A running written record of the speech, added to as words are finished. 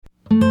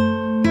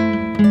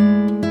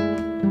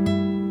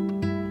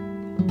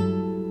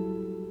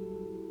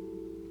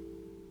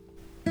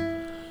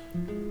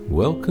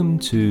Welcome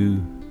to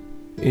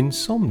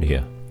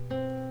Insomnia,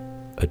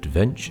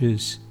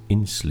 Adventures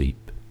in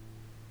Sleep.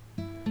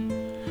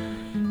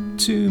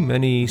 Too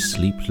many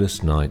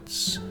sleepless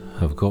nights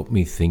have got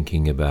me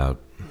thinking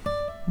about,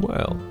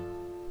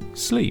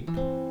 sleep.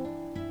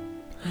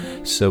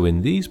 So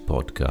in these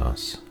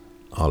podcasts,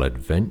 I'll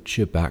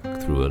adventure back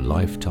through a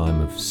lifetime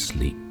of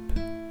sleep.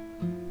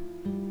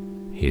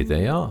 Here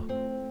they are,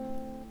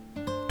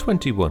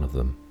 21 of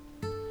them.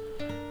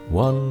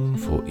 One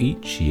for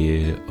each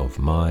year of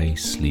my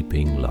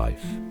sleeping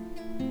life.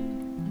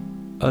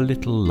 A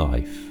little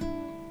life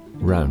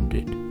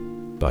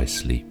rounded by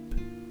sleep.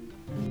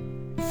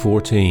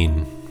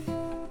 14.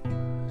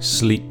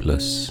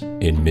 Sleepless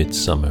in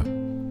midsummer.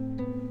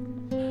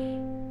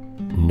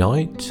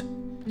 Night,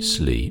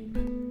 sleep.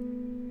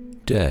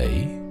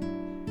 Day,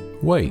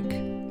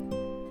 wake.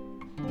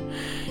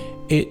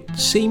 It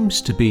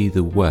seems to be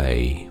the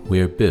way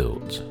we're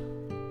built.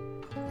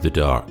 The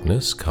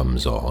darkness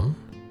comes on.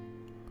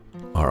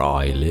 Our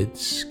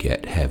eyelids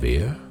get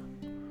heavier,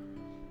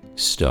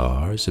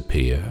 stars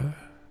appear,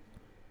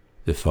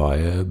 the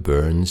fire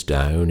burns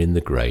down in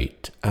the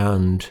grate,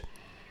 and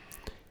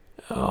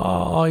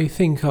I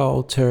think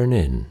I'll turn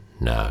in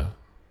now.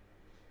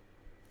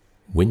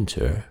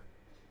 Winter,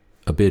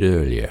 a bit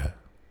earlier.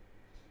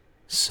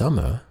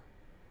 Summer,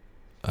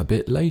 a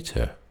bit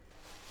later.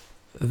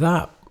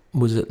 That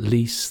was at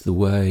least the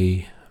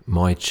way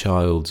my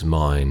child's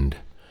mind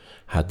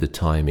had the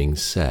timing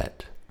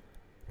set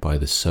by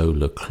the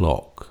solar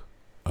clock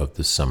of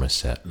the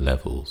Somerset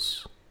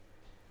levels.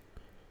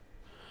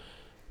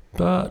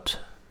 But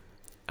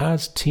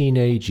as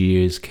teenage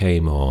years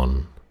came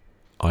on,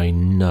 I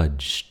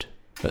nudged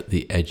at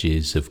the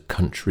edges of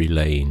country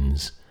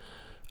lanes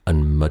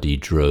and muddy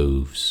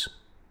droves,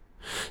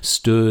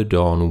 stood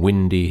on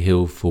windy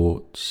hill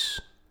forts,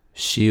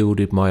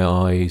 shielded my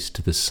eyes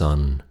to the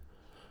sun,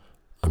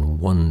 and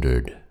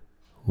wondered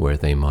where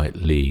they might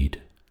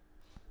lead.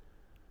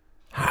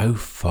 How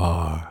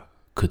far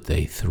could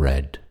they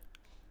thread?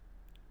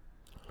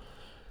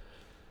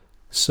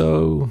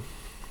 So,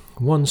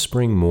 one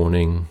spring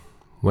morning,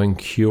 when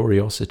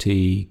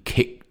curiosity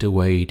kicked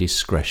away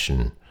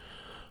discretion,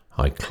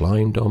 I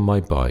climbed on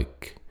my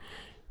bike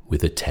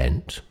with a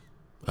tent,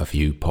 a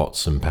few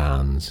pots and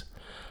pans,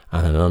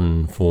 and an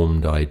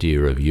unformed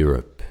idea of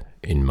Europe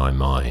in my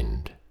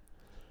mind,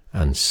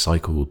 and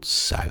cycled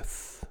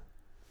south.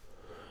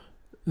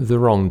 The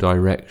wrong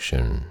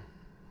direction,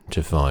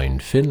 to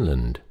find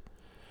Finland,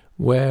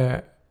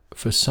 where,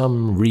 for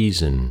some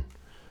reason,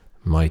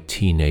 my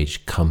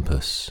teenage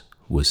compass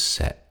was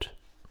set.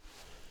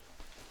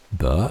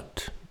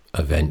 But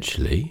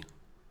eventually,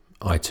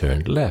 I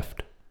turned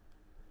left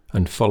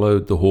and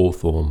followed the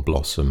hawthorn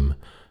blossom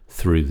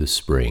through the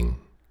spring,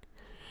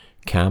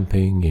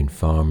 camping in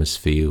farmers'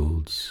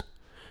 fields,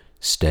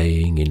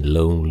 staying in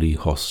lonely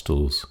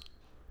hostels,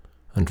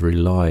 and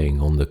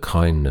relying on the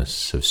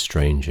kindness of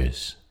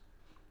strangers.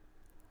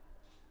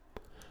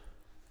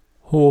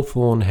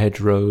 Hawthorn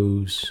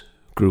hedgerows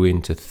grew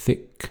into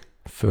thick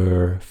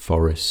fir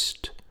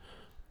forest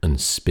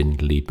and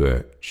spindly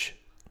birch.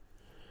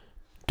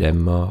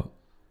 Denmark,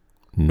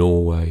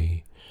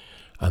 Norway,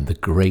 and the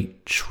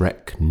great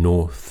trek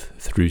north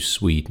through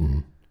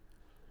Sweden,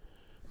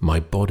 my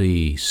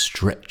body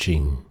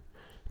stretching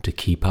to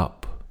keep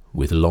up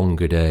with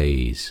longer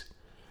days,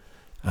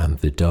 and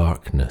the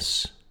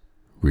darkness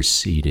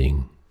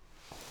receding.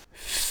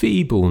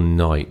 Feeble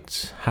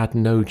night had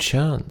no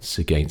chance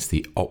against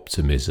the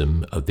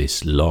optimism of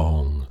this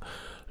long,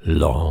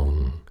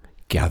 long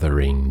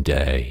gathering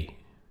day.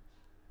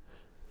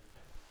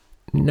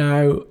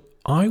 Now,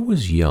 I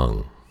was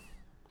young,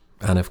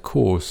 and of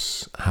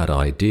course had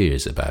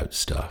ideas about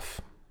stuff.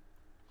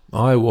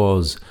 I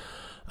was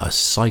a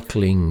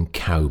cycling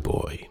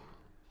cowboy,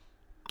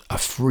 a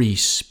free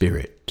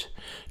spirit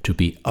to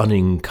be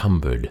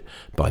unencumbered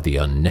by the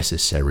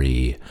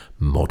unnecessary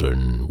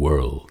modern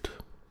world.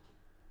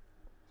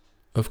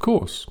 Of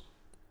course,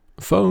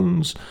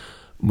 phones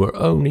were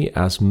only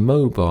as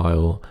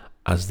mobile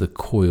as the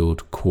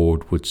coiled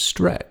cord would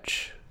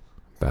stretch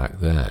back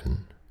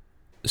then,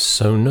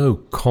 so no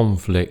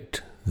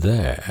conflict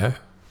there.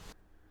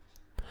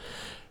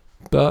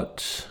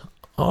 But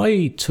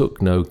I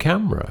took no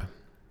camera,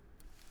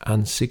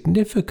 and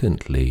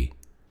significantly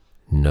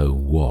no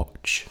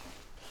watch.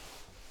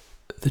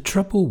 The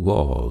trouble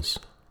was,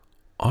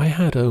 I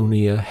had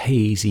only a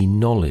hazy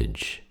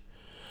knowledge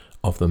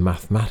of the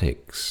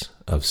mathematics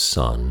of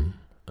sun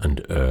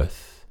and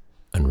earth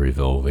and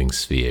revolving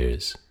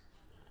spheres,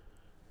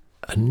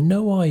 and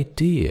no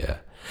idea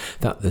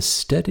that the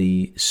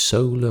steady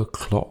solar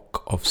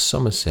clock of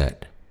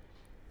Somerset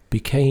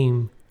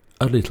became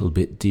a little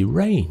bit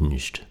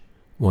deranged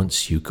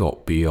once you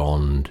got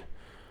beyond,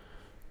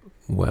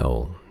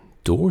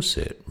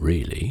 Dorset,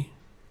 really.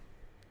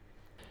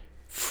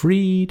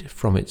 Freed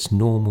from its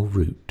normal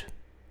route,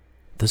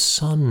 the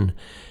sun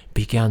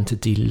began to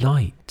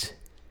delight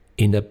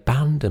in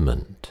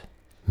abandonment,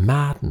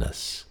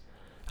 madness,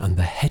 and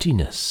the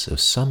headiness of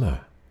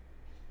summer,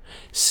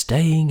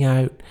 staying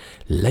out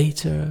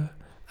later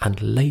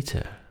and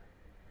later,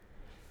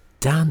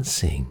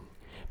 dancing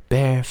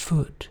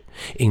barefoot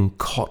in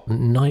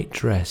cotton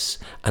nightdress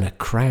and a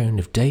crown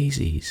of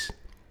daisies,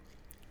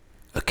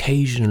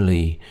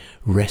 occasionally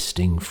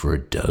resting for a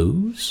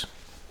doze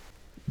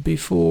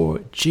before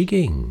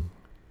jigging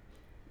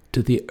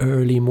to the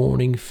early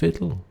morning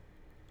fiddle.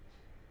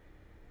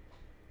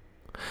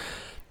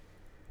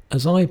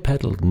 As I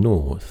pedalled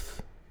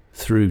north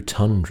through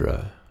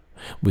tundra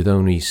with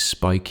only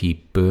spiky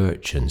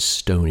birch and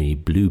stony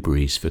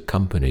blueberries for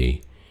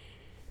company,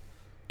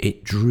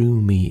 it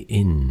drew me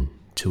in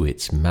to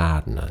its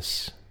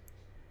madness.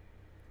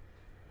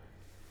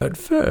 At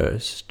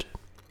first,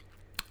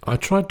 I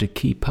tried to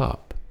keep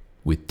up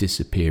with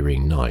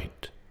disappearing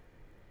night,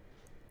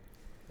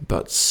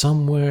 but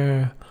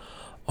somewhere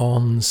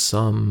on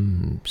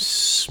some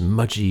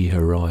smudgy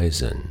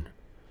horizon,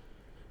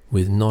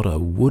 with not a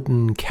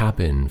wooden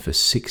cabin for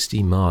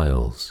 60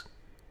 miles,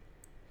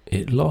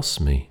 it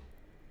lost me.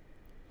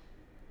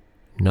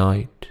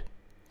 Night,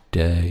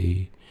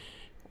 day,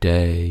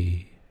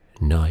 day,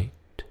 night,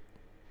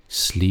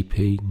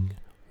 sleeping,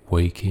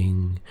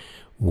 waking,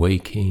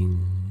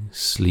 waking,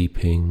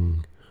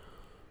 sleeping,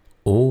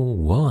 all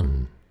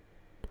one,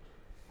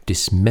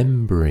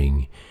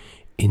 dismembering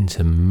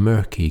into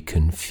murky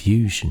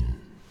confusion.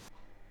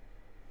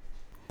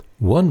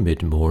 One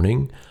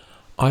mid-morning,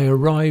 I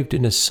arrived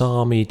in a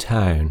Sami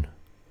town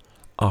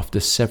after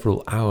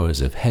several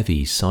hours of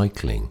heavy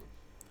cycling,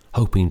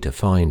 hoping to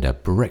find a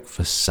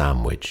breakfast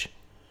sandwich,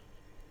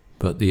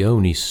 but the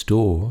only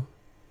store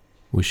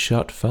was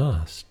shut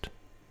fast.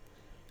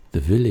 The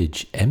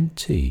village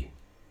empty,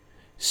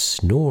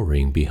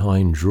 snoring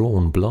behind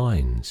drawn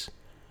blinds,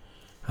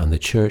 and the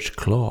church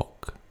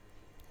clock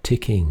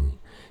ticking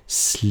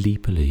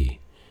sleepily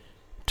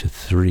to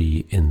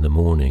 3 in the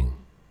morning.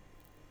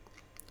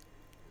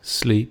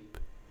 Sleep,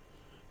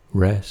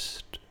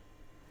 rest,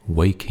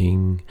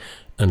 waking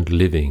and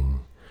living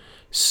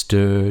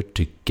stirred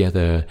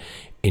together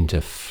into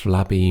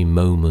flabby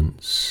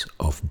moments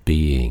of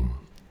being.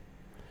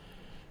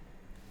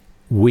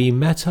 We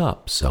met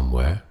up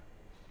somewhere,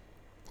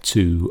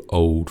 2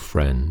 old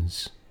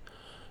friends,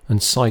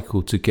 and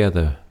cycled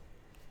together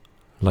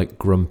like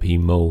grumpy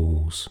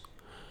moles,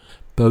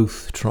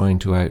 both trying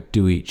to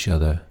outdo each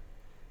other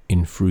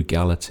in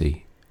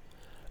frugality,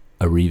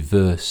 a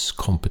reverse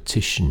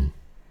competition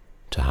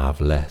to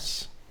have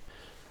less.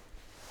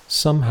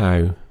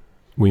 Somehow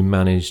we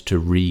managed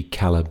to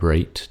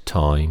recalibrate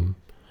time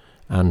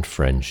and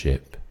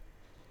friendship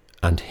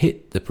and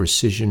hit the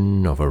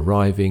precision of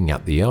arriving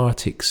at the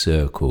Arctic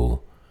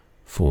Circle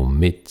for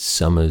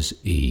Midsummer's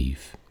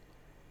Eve.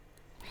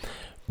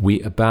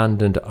 We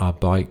abandoned our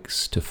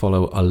bikes to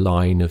follow a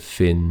line of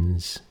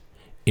Finns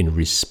in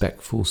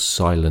respectful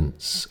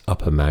silence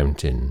up a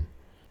mountain,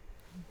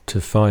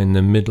 to find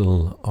the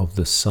middle of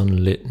the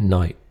sunlit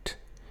night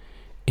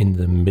in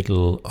the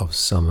middle of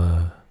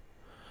summer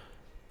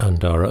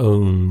and our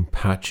own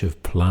patch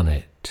of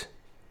planet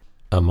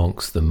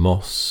amongst the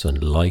moss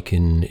and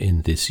lichen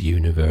in this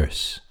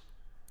universe.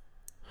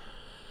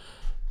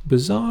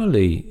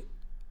 Bizarrely,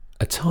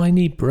 a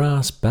tiny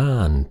brass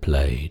band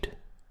played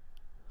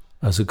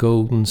as a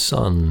golden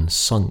sun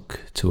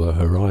sunk to a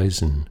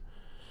horizon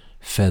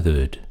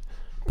feathered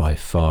by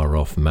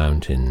far-off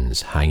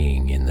mountains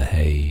hanging in the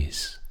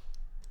haze.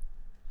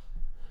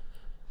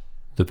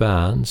 The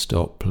band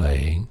stopped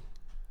playing.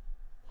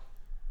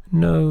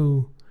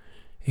 No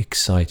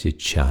excited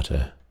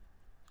chatter.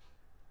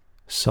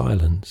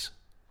 Silence.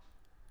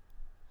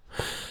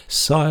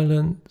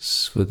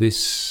 Silence for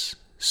this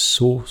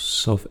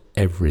source of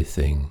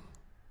everything,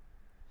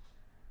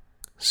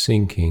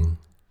 sinking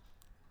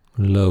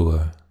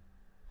lower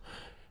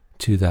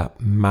to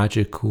that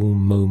magical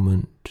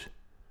moment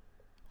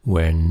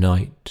where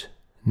night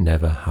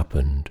never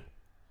happened.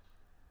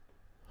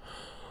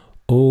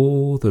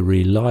 All the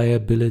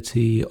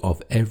reliability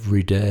of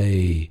every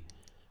day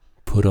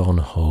put on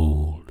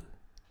hold.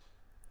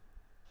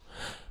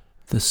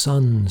 The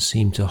sun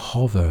seemed to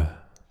hover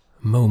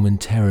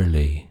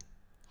momentarily,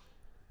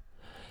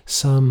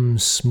 some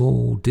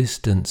small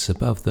distance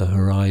above the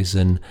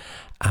horizon,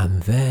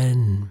 and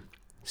then,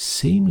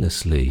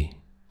 seamlessly,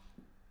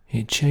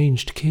 it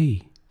changed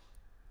key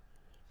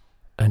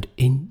and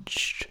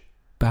inched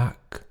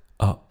back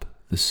up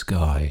the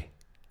sky.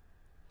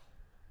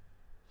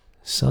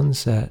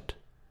 Sunset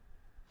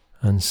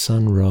and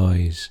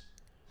sunrise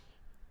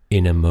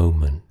in a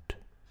moment.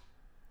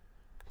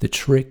 The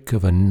trick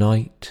of a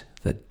night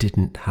that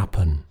didn't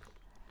happen.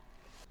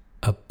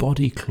 A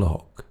body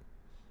clock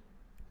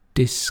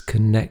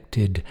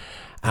disconnected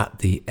at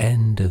the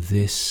end of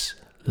this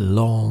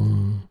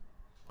long,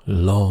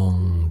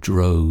 long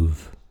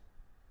drove.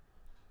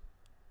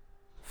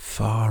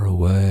 Far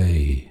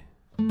away.